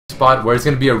spot where it's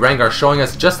going to be a Rengar showing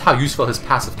us just how useful his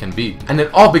passive can be. And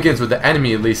it all begins with the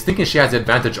enemy Elise thinking she has the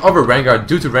advantage over Rengar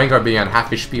due to Rengar being on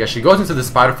half HP as she goes into the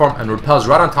spider form and repels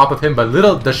right on top of him, but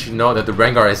little does she know that the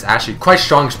Rengar is actually quite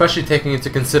strong, especially taking into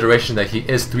consideration that he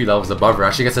is 3 levels above her.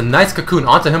 As she gets a nice cocoon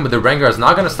onto him, but the Rengar is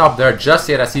not going to stop there just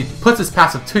yet as he puts his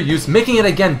passive to use, making it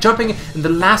again, jumping in the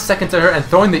last second to her and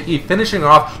throwing the E, finishing her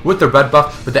off with the red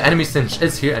buff. But the enemy Singe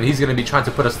is here and he's going to be trying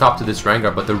to put a stop to this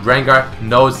Rengar, but the Rengar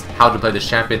knows how to play this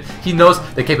champion. He knows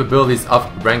the capabilities of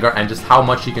Rengar and just how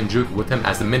much he can juke with him,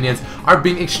 as the minions are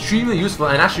being extremely useful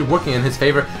and actually working in his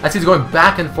favor as he's going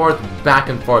back and forth,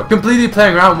 completely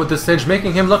playing around with the Singe,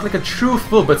 making him look like a true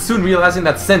fool, but soon realizing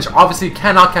that Singe obviously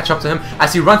cannot catch up to him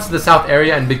as he runs to the south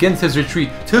area and begins his retreat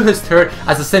to his turret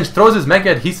as the Singe throws his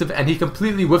mega adhesive and he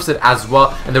completely whiffs it as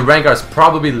well, and the Rengar is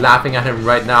probably laughing at him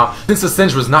right now since the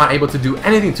Singe was not able to do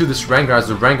anything to this Rengar as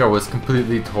the Rengar was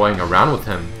completely toying around with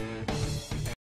him.